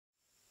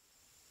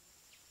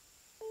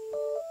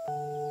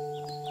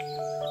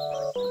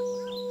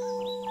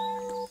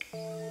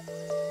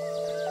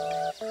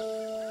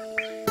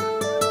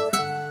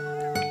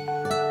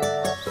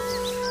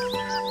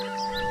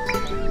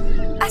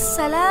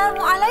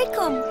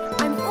Assalamualaikum.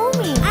 I'm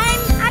Umi.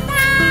 I'm Ata.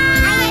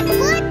 I am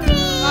Putri.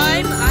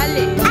 I'm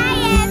Ali.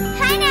 I am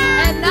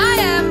Hana. And I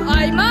am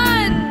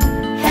Aiman.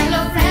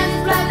 Hello friends,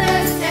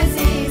 brothers and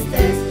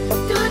sisters.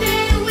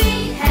 Today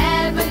we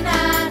have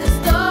another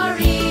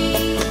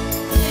story.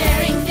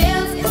 Sharing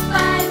tales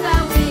inspires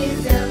our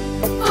wisdom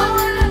for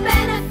the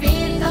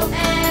benefit of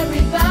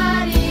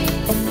everybody.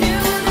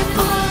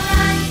 Beautiful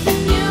lines,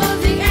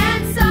 music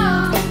and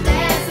song.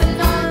 Lesson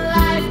on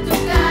life to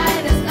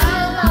guide us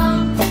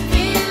along.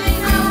 Filling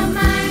our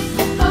minds,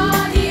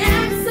 body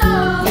and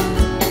soul.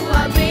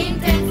 While being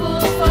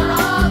thankful for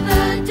all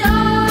the joy.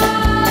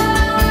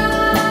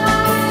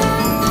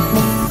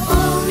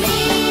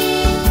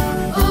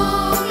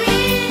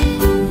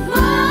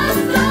 More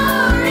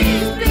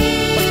stories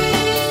please.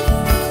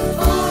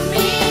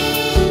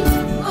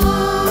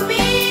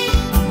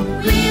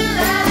 We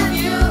love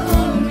you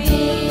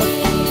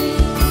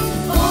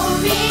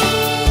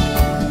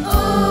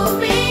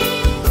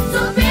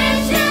so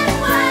patient,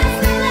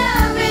 wise and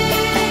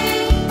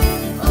loving.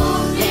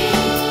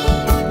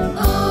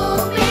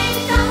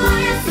 Come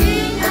on and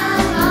sing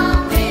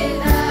along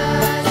with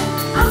us.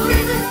 Our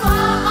praises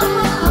for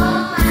Allah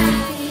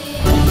Almighty.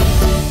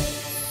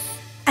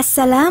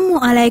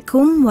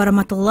 Assalamualaikum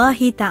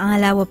warahmatullahi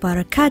ta'ala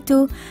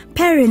wabarakatuh,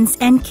 parents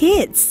and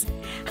kids.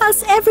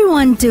 How's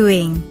everyone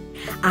doing?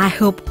 I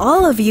hope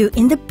all of you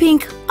in the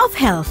pink of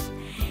health.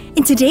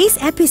 In today's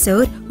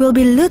episode, we'll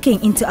be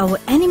looking into our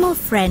animal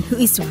friend who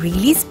is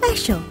really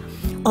special.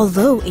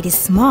 Although it is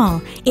small,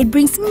 it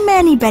brings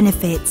many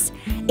benefits.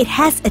 It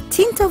has a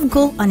tint of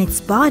gold on its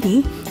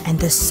body, and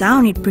the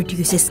sound it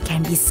produces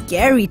can be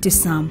scary to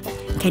some.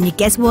 Can you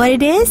guess what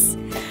it is?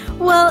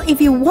 Well, if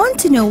you want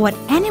to know what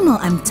animal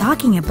I'm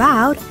talking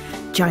about,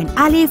 join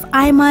Alif,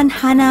 Aiman,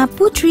 Hana,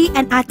 Putri,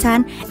 and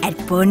Atan at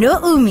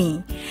Pondok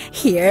UMMI.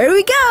 Here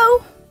we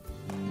go!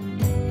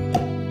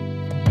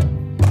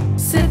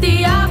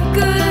 Setiap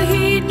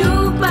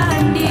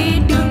kehidupan di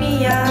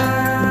dunia,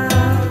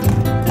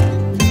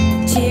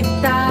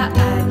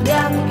 ciptaan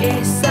yang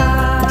esa,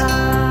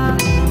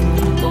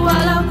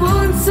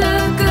 walaupun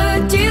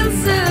sekecil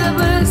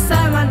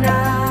sebesar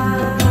mana,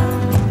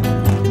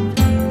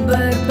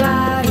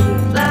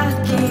 berbaiklah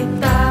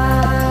kita.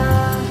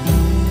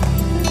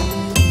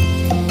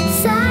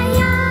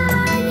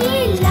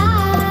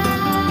 Sayangilah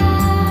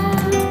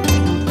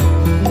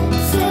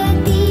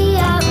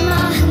setiap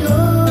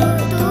makhluk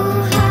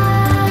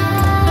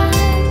Tuhan,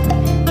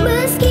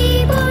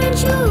 meskipun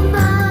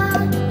cuma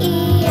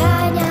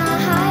ianya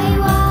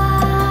haiwan.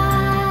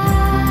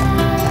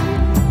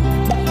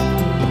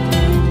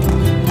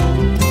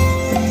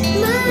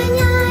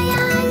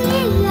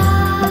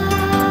 Menyayangilah,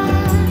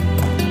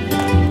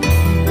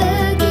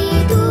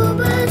 begitu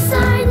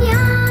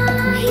besarnya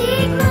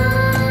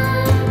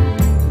hikmah,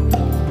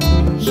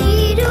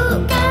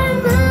 hidup kan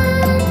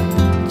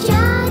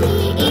menjadi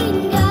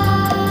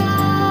indah.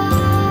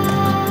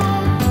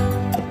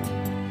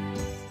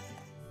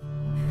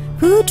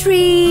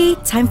 Putri,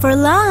 time for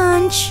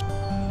lunch.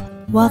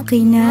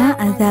 Waqina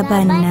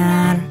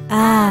adzabannar.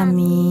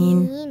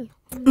 Amin.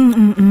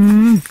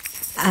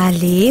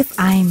 Alif,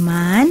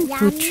 Aiman,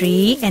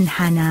 Putri, and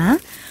Hana.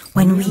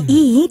 When we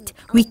eat,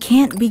 we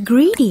can't be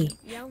greedy.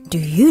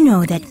 Do you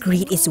know that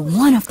greed is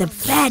one of the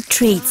bad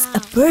traits a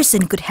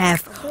person could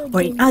have,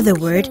 or in other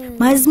words,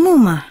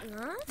 mazmumah?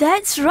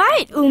 That's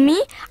right,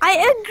 Umi. I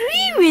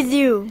agree with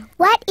you.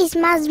 What is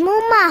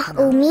mazmumah,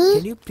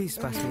 Umi? Can you please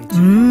pass me?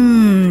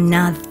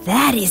 Now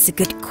that is a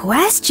good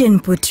question,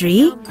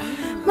 Putri.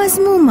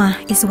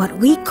 Mazmumah is what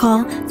we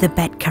call the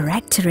bad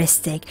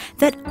characteristic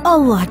that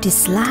Allah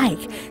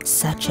dislikes,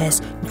 such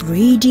as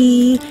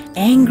greedy,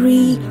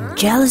 angry,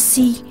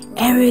 jealousy,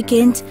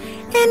 arrogant,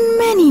 and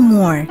many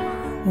more.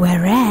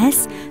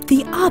 Whereas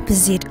the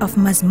opposite of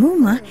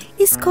mazmumah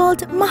is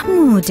called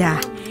mahmudah,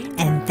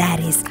 and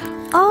that is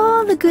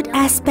all the good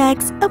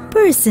aspects a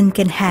person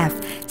can have,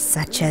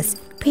 such as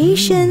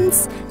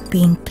patience,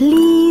 being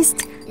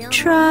pleased,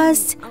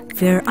 trust,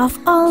 fear of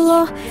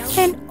Allah,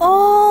 and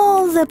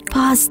all the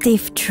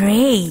positive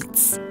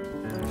traits.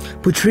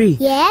 Putri,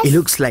 Yes? it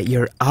looks like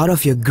you're out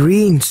of your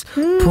greens.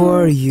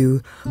 Poor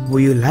you.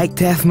 Would you like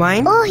to have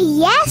mine? Oh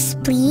yes,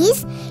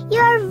 please.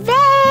 You're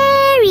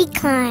very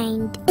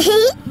kind.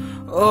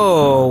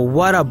 Oh,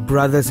 what are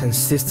brothers and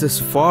sisters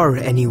for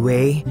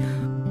anyway?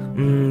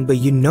 But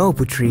you know,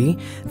 Putri,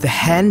 the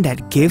hand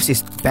that gives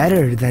is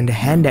better than the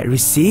hand that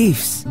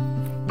receives.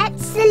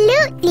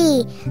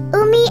 Absolutely.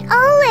 Umi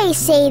always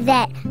say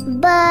that.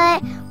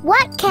 But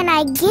what can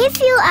I give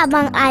you,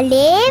 Abang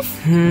Alif?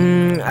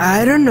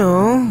 I don't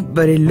know,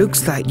 but it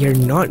looks like you're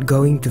not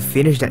going to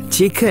finish that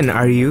chicken,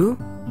 are you?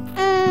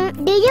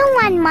 Do you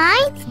want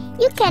mine?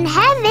 You can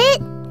have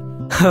it.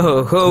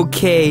 Oh,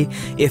 okay.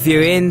 If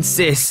you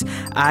insist,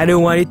 I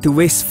don't want it to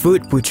waste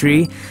food,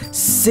 Putri.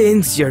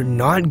 Since you're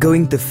not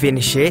going to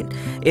finish it,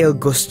 it'll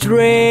go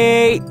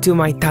straight to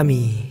my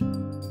tummy.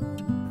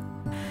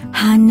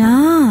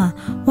 Hana,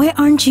 why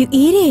aren't you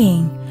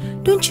eating?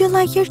 Don't you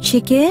like your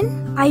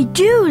chicken? I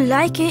do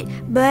like it,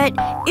 but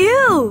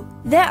ew!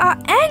 There are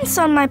ants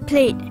on my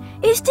plate.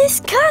 It's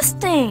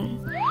disgusting.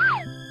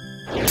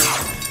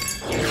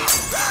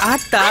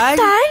 Atan?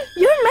 Tan,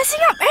 you're messing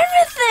up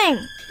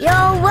everything.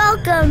 You're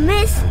welcome,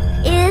 miss.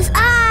 It is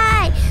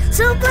I,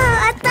 Super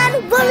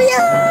Atan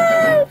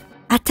Warrior.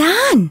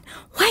 Atan,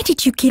 why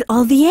did you kill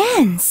all the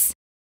ants?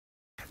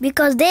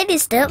 Because they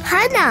disturb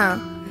Hana.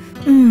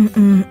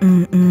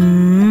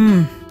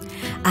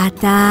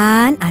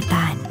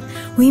 Atan,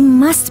 we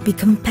must be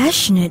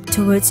compassionate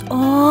towards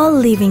all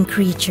living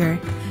creature.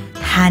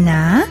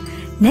 Hana,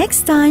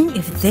 next time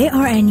if there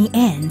are any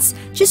ants,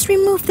 just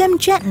remove them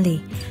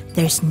gently.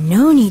 There's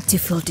no need to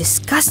feel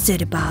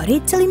disgusted about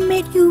it till it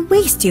made you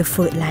waste your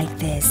food like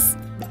this.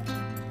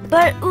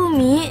 But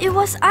Umi, it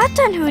was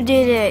Atan who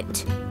did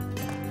it.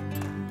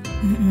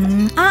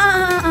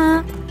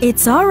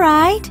 It's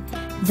alright.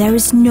 There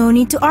is no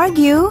need to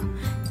argue.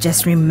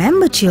 Just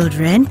remember,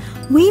 children,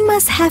 we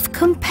must have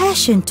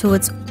compassion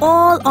towards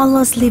all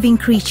Allah's living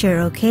creature,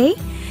 okay?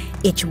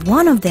 Each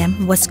one of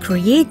them was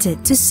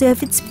created to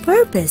serve its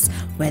purpose,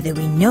 whether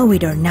we know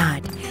it or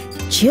not.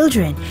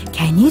 Children,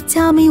 can you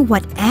tell me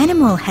what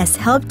animal has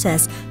helped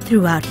us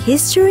throughout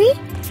history?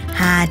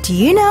 Do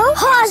you know?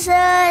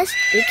 Horses!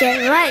 We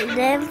can ride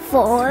them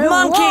for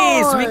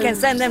Monkeys! wars. We can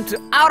send them to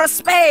outer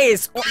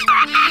space!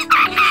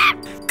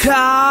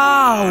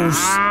 Cows!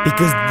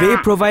 Because they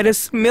provide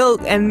us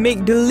milk and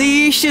make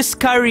delicious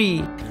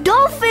curry.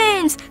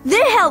 Dolphins!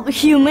 They help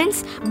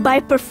humans by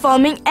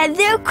performing at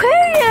the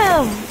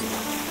aquarium.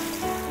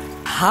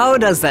 How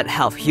does that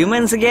help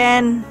humans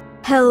again?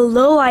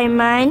 Hello,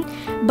 Aiman.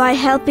 By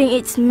helping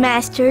its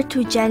master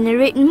to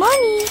generate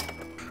money.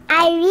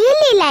 I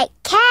really like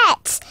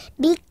cats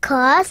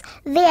because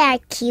they are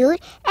cute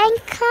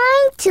and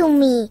kind to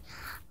me.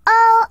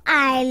 Oh,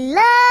 I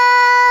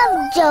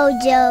love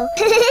Jojo.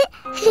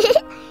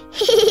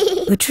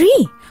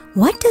 Putri,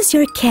 what does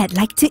your cat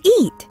like to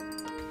eat?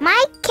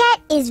 My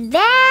cat is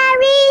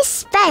very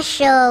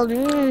special.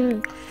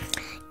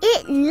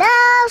 It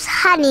loves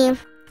honey.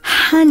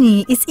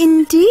 Honey is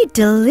indeed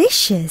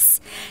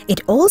delicious.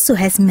 It also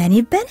has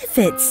many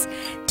benefits.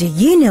 Do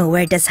you know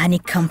where does honey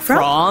come from?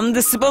 From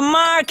the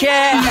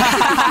supermarket!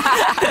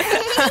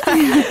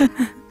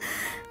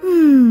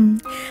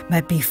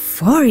 But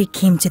before it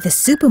came to the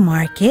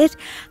supermarket,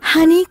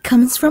 honey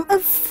comes from a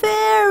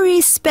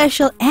very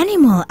special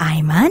animal,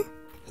 Aiman.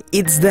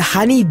 It's the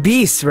honey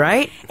bees,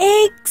 right?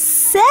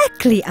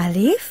 Exactly,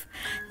 Alif.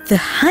 The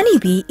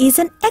honeybee is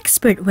an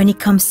expert when it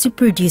comes to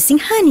producing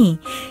honey.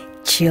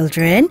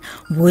 Children,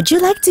 would you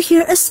like to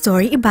hear a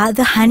story about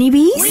the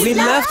honeybees? We'd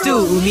love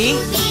to, Umi.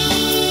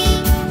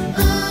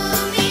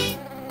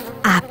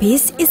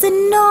 Apis is a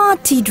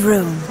naughty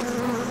drone.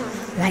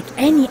 Like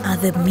any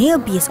other male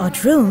bees or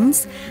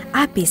drones,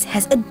 Apis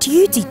has a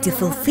duty to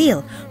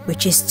fulfill,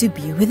 which is to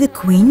be with the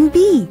queen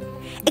bee.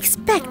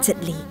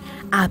 Expectedly,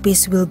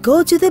 Apis will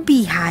go to the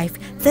beehive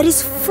that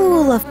is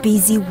full of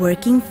busy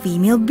working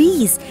female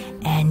bees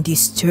and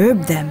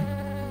disturb them.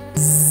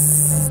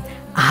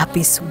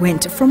 Apis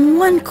went from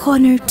one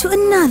corner to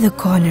another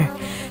corner.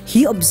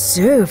 He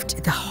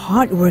observed the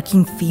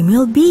hard-working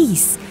female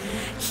bees.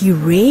 He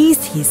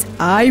raised his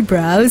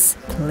eyebrows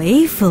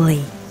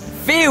playfully.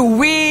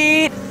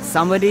 Wait!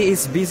 Somebody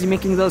is busy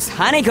making those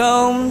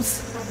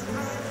honeycombs.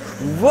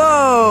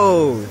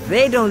 Whoa!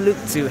 They don't look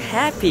too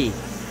happy.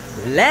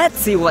 Let's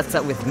see what's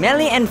up with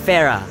Melly and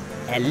Farah.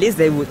 At least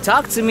they would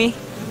talk to me.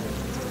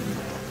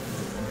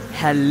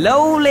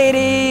 Hello,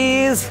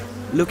 ladies!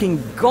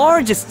 Looking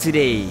gorgeous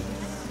today.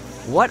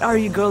 What are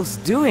you girls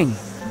doing?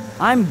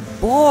 I'm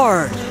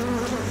bored.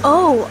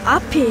 Oh,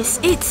 Apis,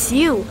 it's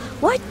you.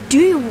 What do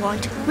you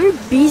want? We're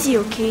busy,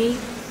 okay?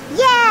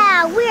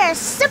 Yeah, we're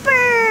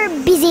super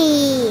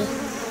busy.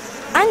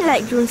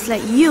 Unlike drones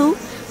like you,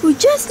 who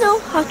just know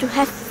how to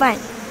have fun.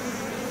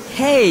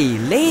 Hey,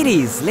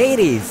 ladies.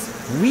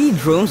 We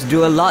drones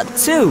do a lot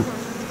too.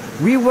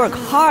 We work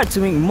hard to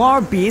make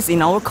more bees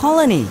in our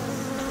colony.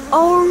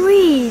 Oh,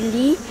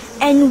 really?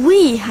 And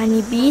we,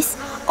 honeybees,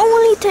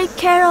 only take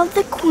care of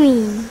the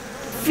queen.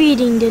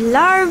 Feeding the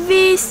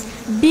larvae,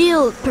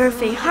 build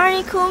perfect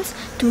honeycombs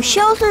to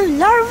shelter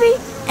larvae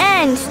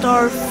and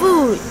store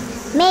food.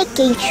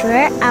 Making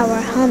sure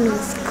our home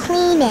is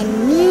clean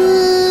and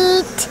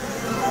neat.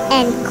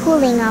 And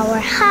cooling our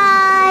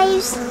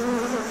hives.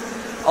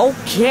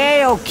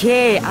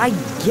 Okay, I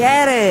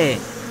get it.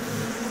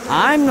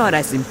 I'm not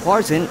as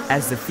important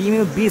as the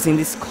female bees in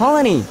this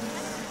colony.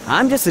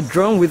 I'm just a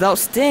drone without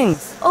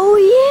stings. Oh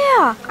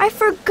yeah, I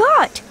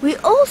forgot. We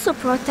also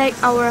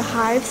protect our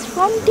hives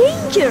from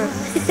danger.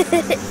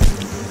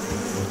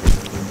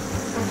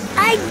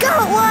 I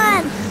got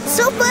one!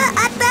 Super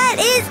Atan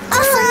is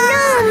awesome! Oh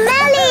no,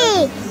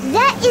 Melly!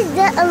 That is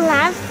the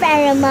alarm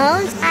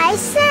pheromones I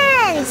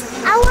sense!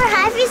 Our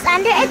hive is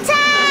under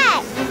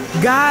attack!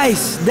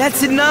 Guys,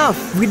 that's enough.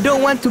 We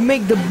don't want to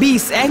make the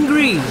bees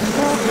angry.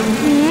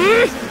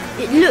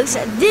 It looks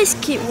like this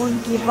kid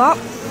won't give up.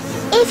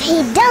 If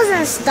he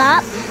doesn't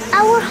stop,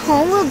 our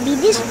home will be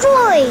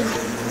destroyed.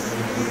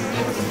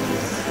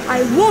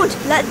 I won't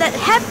let that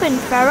happen,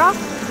 Farah.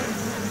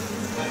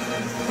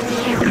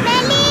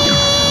 Melly!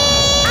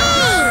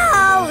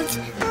 Ouch!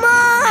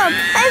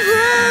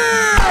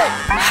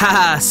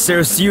 Haha,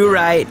 serves you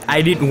right.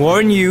 I didn't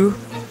warn you.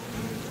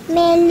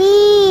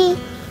 Melly,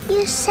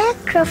 you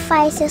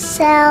sacrifice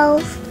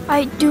yourself.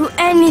 I'd do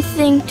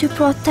anything to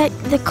protect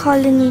the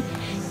colony,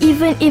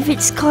 even if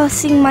it's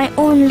costing my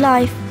own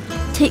life.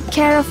 Take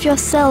care of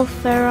yourself,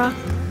 Farah.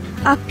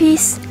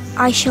 Apis,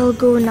 I shall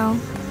go now.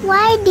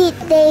 Why did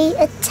they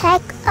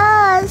attack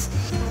us?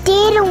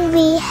 Didn't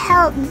we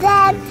help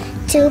them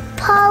to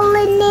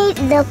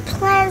pollinate the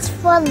plants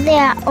for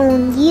their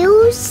own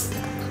use?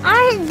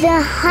 Aren't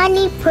the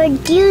honey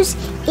produced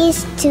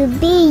is to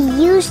be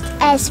used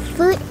as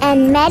food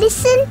and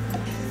medicine?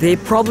 They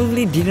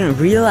probably didn't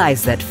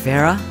realize that,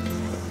 Farah.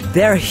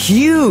 They're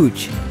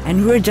huge,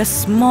 and we're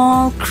just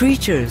small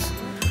creatures.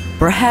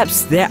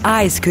 Perhaps their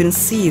eyes couldn't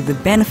see the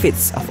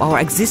benefits of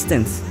our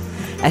existence,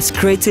 as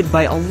created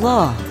by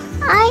Allah.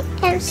 I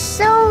am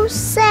so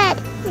sad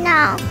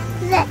now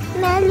that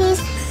Melly's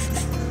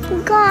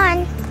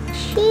gone.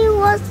 She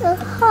was a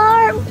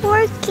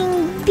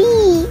hard-working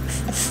bee.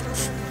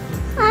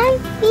 I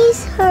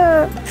miss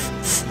her.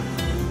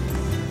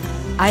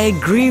 I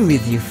agree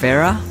with you,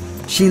 Farah.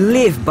 She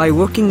lived by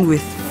working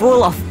with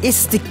full of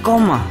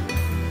istiqomah.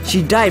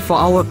 She died for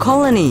our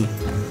colony.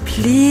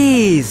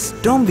 Please,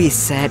 don't be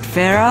sad,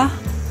 Farah.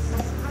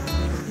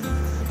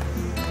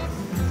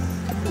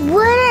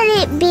 Wouldn't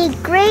it be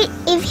great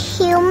if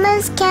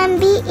humans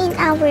can be in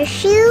our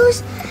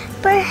shoes?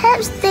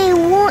 Perhaps they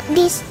won't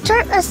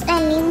disturb us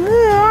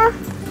anymore.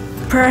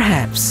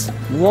 Perhaps.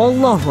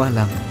 Wallahu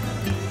alam.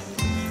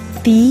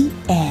 The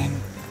end.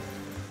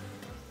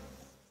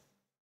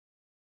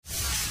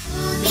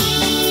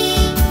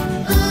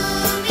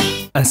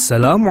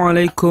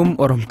 Assalamualaikum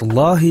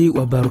warahmatullahi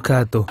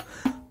wabarakatuh.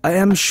 I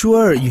am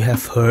sure you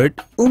have heard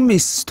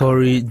Ummi's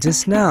story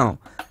just now.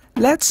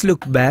 Let's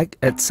look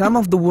back at some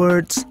of the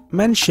words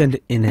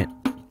mentioned in it.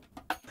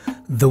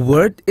 The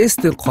word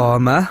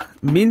istiqamah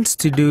means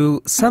to do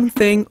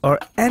something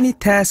or any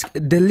task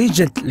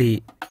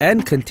diligently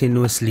and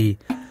continuously.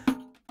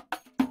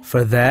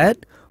 For that,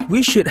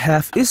 we should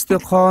have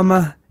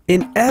istiqamah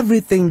in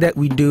everything that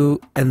we do,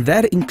 and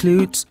that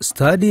includes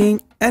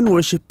studying and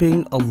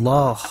worshipping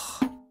Allah.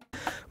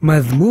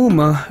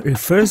 Madhmuma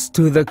refers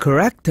to the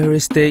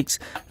characteristics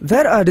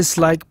that are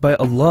disliked by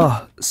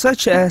Allah,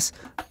 such as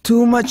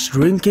too much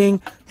drinking,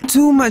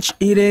 too much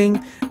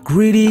eating,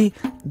 greedy,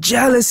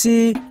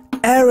 jealousy,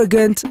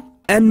 arrogant,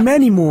 and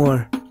many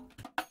more.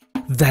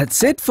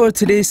 That's it for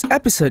today's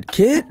episode,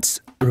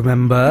 kids.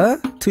 Remember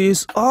to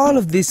use all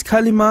of these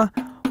kalima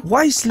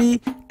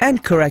wisely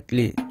and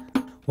correctly.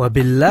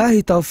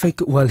 Wabillahi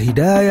tawfiq wal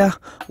hidayah.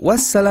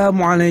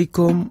 Wassalamu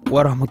alaikum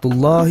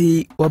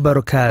warahmatullahi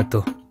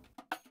wabarakatuh.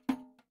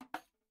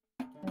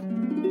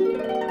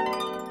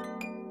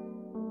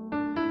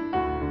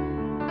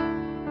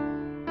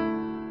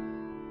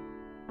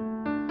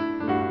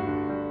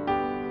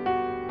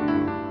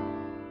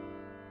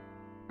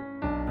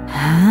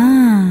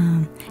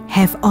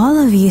 Have all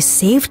of you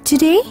saved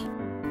today?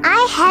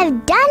 I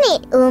have done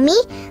it, Ummi.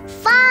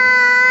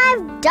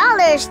 $5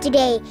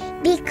 today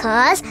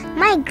because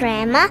my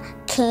grandma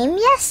came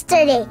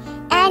yesterday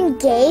and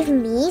gave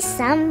me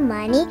some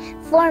money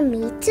for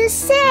me to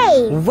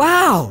save.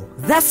 Wow,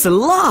 that's a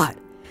lot.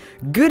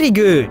 Goody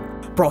good.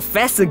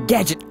 Professor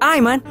Gadget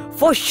Ayman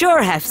for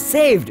sure have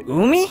saved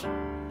Ummi.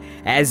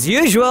 As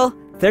usual,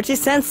 30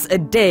 cents a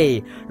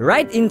day,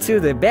 right into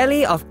the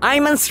belly of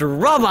Ayman's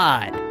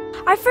robot.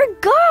 I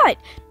forgot!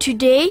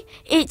 Today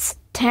it's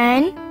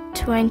 10,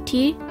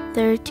 20,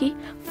 30,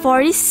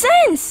 40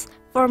 cents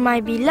for my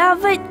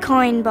beloved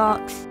coin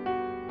box.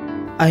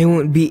 I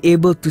won't be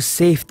able to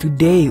save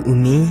today,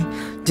 Ummi.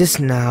 Just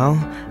now,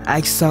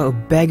 I saw a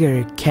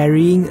beggar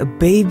carrying a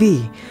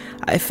baby.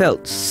 I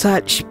felt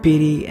such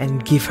pity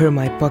and give her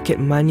my pocket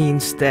money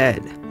instead.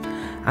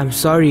 I'm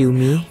sorry,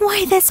 Ummi.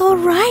 Why, that's all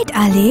right,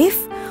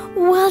 Alif.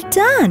 Well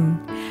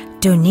done.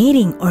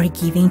 Donating or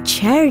giving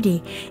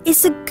charity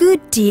is a good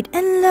deed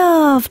and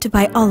loved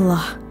by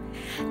Allah.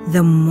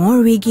 The more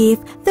we give,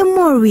 the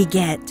more we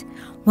get.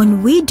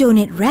 When we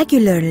donate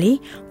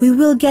regularly, we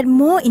will get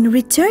more in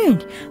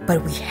return.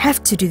 But we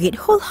have to do it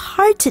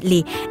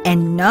wholeheartedly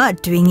and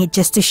not doing it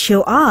just to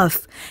show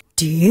off.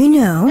 Do you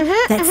know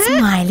that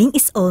smiling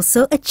is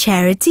also a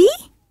charity?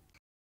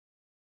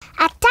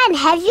 Atan,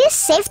 have you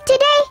saved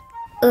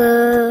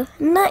today?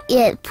 Not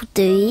yet,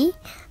 Putri.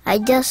 I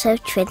just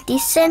have 20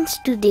 cents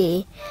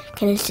today.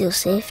 Can I still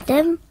save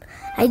them?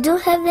 I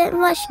don't have that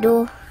much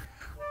though.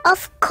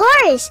 Of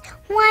course,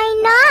 why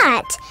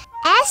not?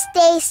 As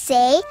they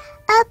say,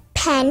 a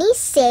penny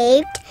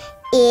saved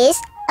is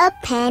a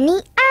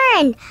penny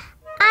earned.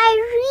 I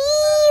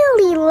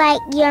really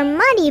like your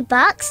money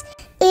box.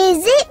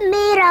 Is it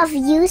made of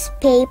used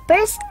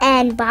papers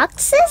and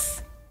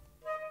boxes?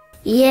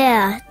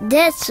 Yeah,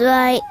 that's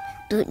right.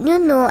 Don't you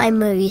know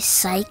I'm a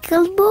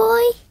recycle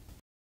boy?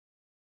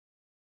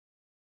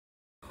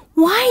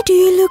 Why do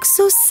you look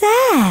so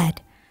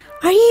sad?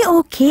 Are you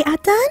okay,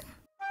 Atan?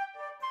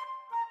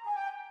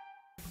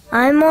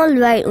 I'm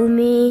alright,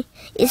 Umi.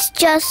 It's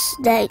just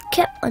that I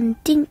kept on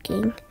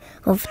thinking,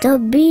 of the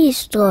bee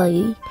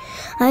story.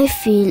 I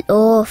feel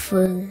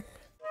awful.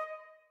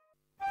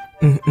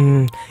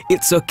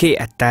 It's okay,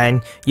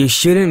 Atan. You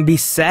shouldn't be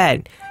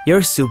sad.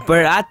 You're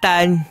super,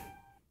 Atan.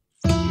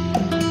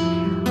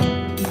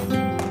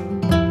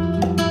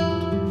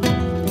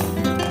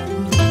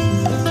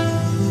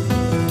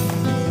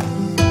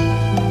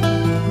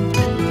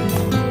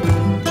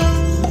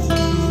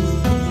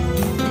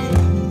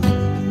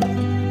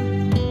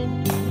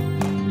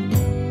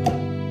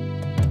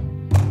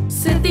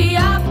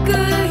 Setiap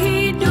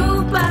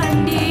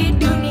kehidupan di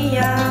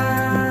dunia,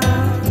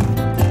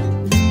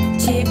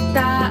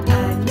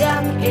 ciptaan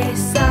yang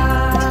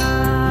esa,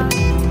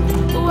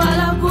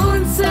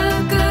 walaupun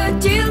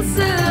sekecil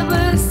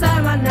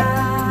sebesar mana,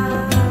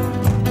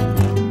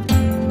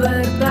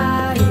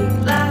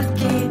 berbaiklah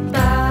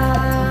kita.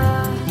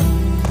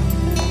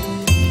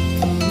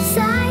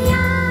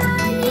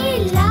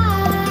 Sayangilah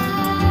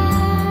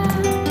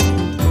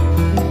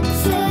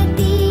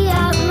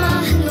setiap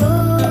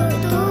makhluk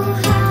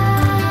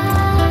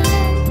Tuhan,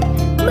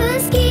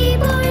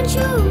 meskipun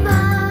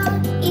cuma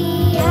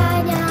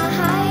ianya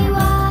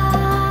haiwan.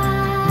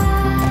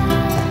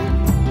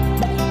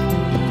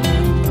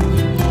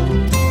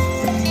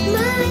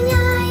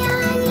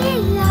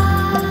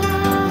 Menyayangilah,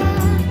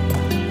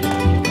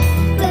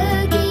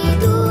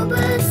 begitu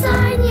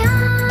besarnya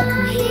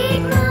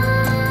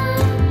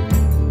hikmah,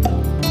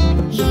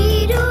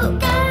 hidup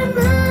kan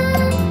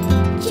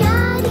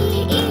menjadi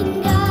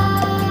indah.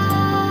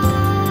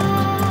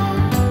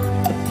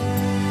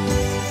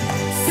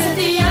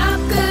 Setiap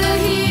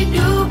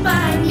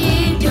kehidupan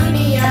di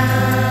dunia,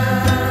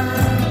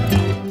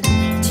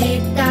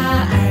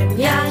 ciptaan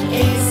yang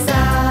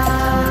esa,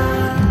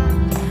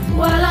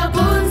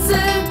 walaupun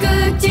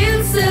sekecil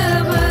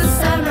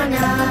sebesar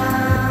mana.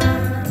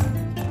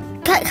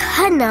 Kak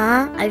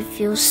Hana, I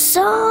feel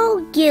so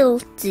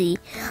guilty.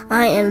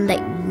 I am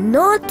like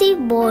naughty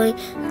boy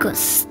got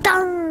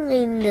stung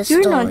in the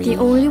You're story. not the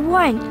only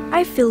one.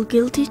 I feel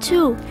guilty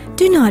too.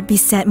 Do not be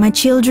sad, my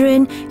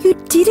children. You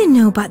didn't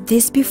know about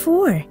this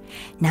before.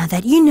 Now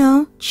that you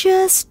know,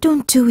 just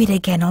don't do it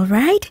again,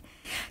 alright?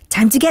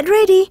 Time to get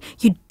ready.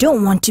 You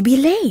don't want to be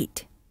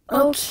late.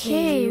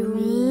 Okay,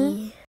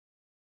 Umi.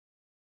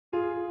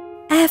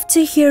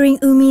 After hearing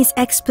Umi's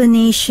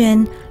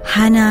explanation,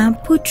 Hana,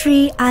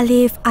 Putri,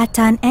 Alif,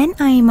 Atan and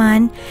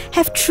Aiman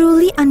have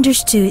truly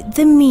understood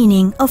the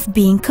meaning of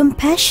being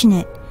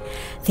compassionate.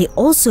 They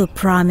also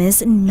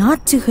promise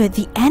not to hurt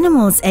the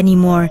animals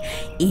anymore,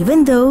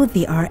 even though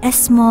they are as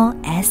small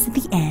as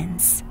the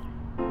ants.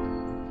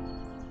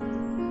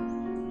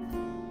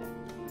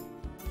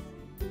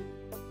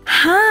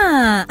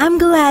 I'm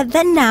glad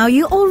that now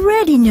you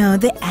already know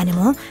the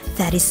animal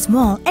that is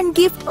small and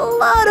give a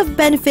lot of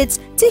benefits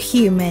to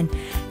human.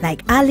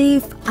 Like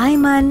Alif,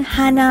 Aiman,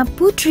 Hana,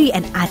 Putri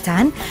and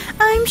Atan,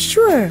 I'm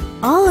sure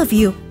all of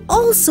you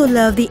also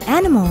love the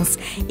animals,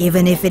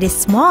 even if it is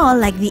small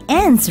like the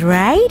ants,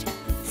 right?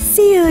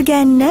 See you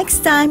again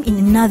next time in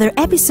another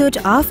episode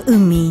of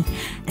Ummi.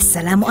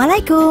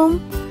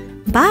 Assalamualaikum.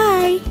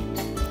 Bye.